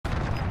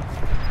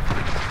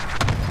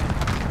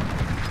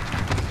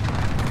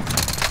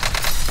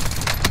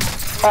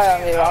Fire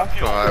on me, Rob.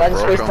 Oh, I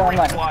just wasted my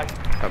money.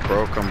 I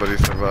broke him, but he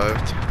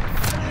survived.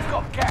 You've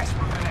got gas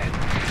moving in.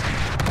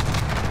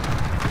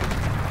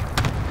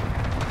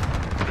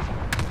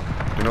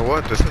 You know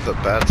what? This is a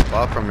bad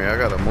spot for me. I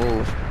gotta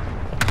move.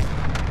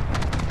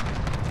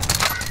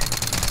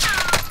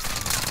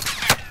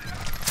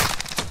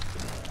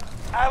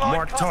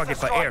 Mark target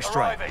for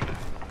airstrike.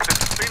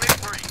 Phoenix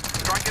 3,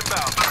 strike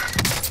inbound.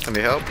 Can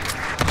you help?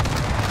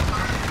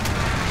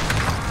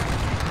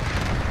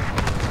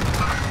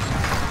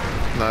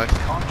 Nice.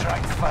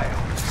 Contract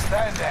failed.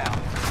 Stand down.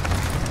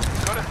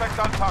 Good effect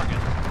on target.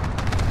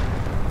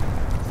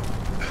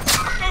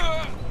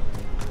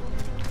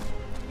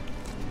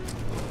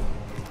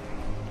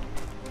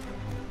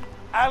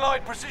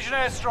 Allied precision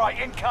airstrike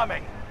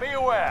incoming. Be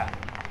aware.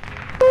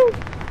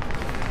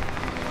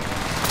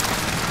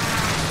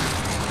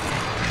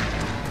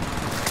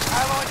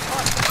 Allied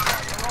cluster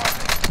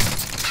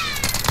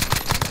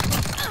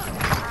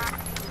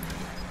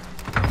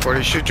arriving. Where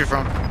did he shoot you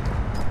from?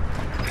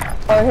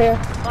 Over here.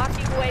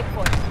 Marking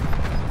waypoint.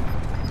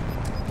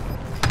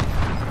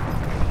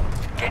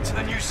 Get to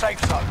the new safe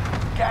zone.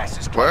 Gas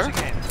is Where?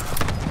 closing in.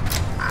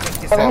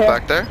 Over Oh, here.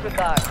 back there?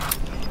 Regard.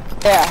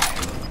 Yeah.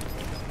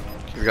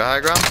 You got high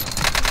ground?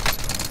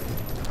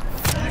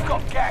 You've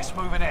got gas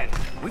moving in.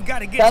 We've got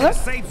to get Got to him? the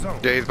safe zone.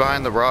 Yeah, he's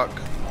behind the rock.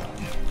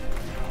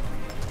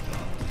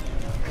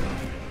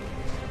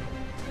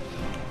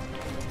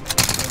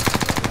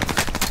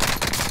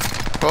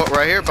 Oh,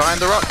 right here, behind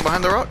the rock,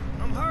 behind the rock.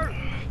 I'm hurt.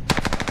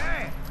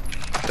 Damn.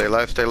 Stay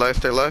alive, stay alive,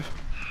 stay alive.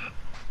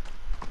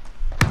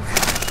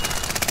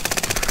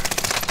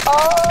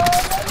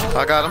 Oh,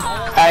 I got him.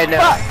 I know.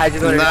 I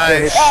just wanted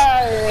Nice.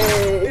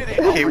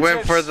 hey. He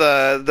went for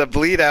the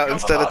bleed out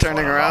instead of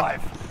turning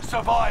around.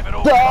 Survive at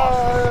all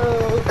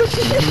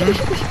costs. No.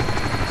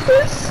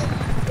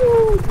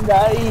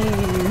 Nice.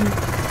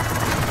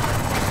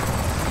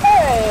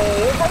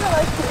 Hey, how do I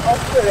like the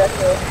Oscar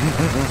record?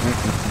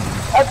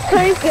 That's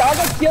crazy. All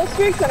the kill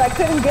streaks and I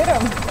couldn't get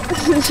them.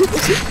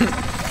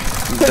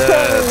 And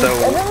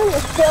then we were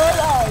still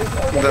alive.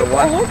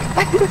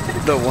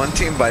 The one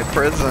team by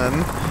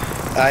prison,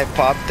 I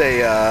popped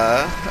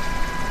a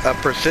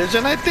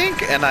precision, I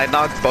think, and I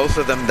knocked both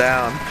of them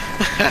down.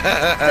 Yep.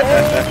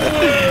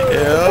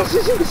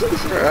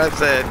 I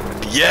said,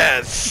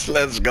 yes,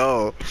 let's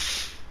go.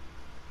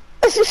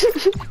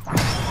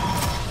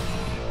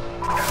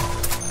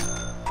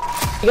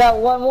 You got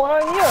one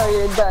more on you or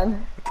you're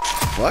done?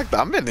 Fuck,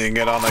 I'm ending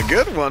it on a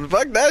good one.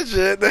 Fuck that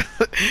shit. Hey,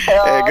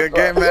 Oh, good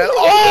game, man.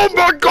 Oh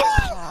my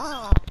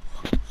god!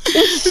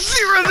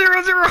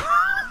 0-0-0.